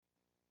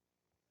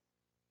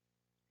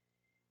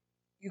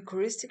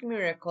Eucharistic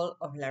Miracle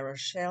of La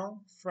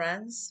Rochelle,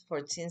 France,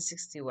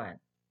 1461.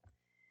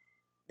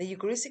 The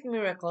Eucharistic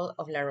Miracle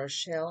of La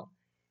Rochelle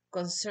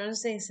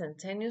concerns the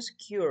instantaneous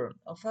cure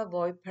of a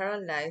boy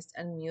paralyzed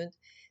and mute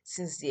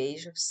since the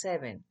age of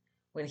 7,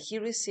 when he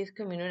received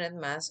communion at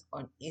Mass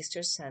on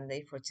Easter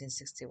Sunday,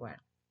 1461.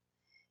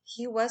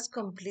 He was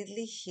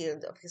completely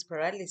healed of his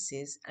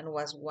paralysis and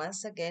was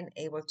once again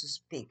able to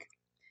speak.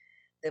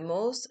 The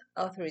most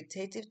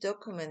authoritative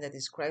document that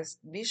describes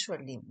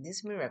visually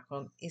this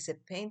miracle is a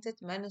painted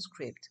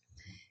manuscript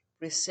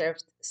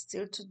preserved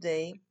still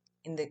today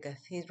in the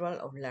Cathedral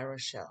of La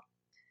Rochelle.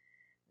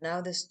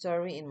 Now the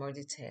story in more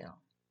detail.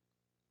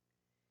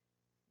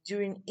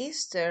 During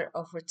Easter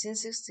of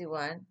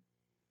 1461,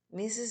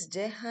 Mrs.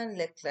 Jehan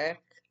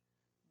Leclerc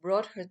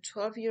brought her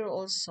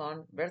 12-year-old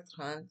son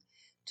Bertrand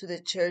to the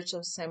church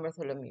of Saint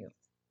Bartholomew.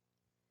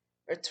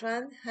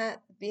 Bertrand had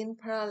been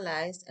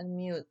paralyzed and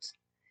mute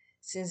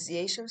since the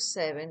age of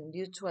 7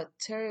 due to a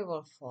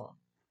terrible fall.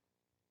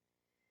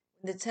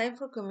 When the time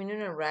for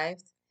communion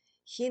arrived,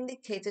 he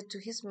indicated to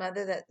his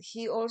mother that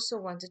he also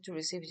wanted to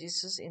receive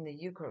Jesus in the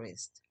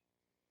Eucharist.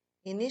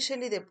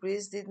 Initially, the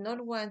priest did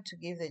not want to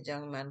give the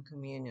young man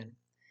communion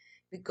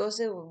because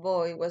the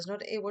boy was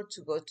not able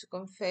to go to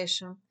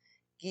confession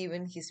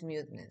given his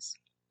muteness.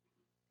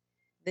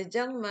 The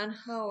young man,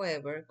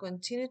 however,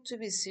 continued to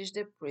beseech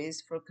the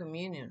priest for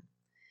communion,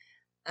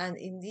 and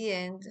in the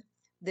end,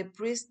 the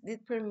priest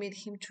did permit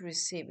him to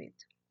receive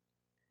it.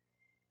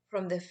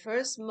 From the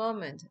first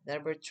moment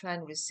that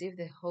Bertrand received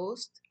the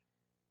host,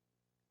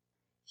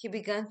 he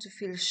began to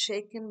feel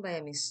shaken by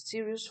a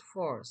mysterious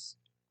force.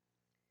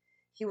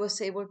 He was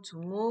able to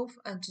move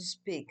and to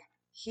speak.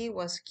 He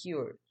was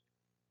cured.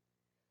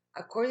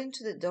 According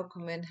to the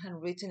document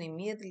handwritten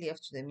immediately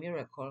after the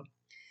miracle,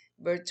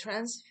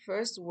 Bertrand's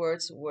first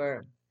words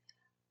were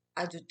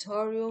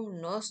Adjutorium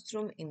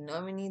nostrum in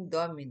nomine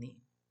Domini,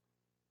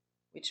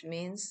 which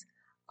means,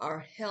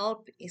 our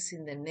help is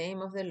in the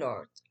name of the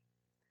Lord.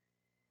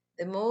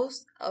 The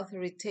most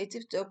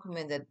authoritative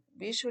document that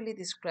visually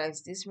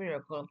describes this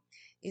miracle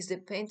is the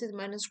painted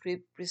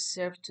manuscript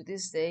preserved to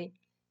this day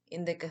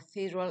in the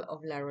Cathedral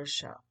of La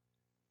Rochelle.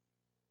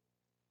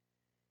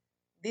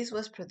 This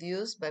was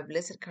produced by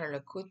Blessed Carlo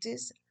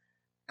Acutis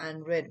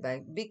and read by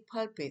Big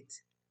Pulpit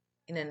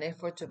in an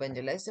effort to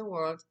evangelize the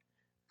world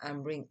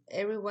and bring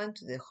everyone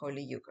to the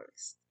Holy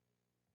Eucharist.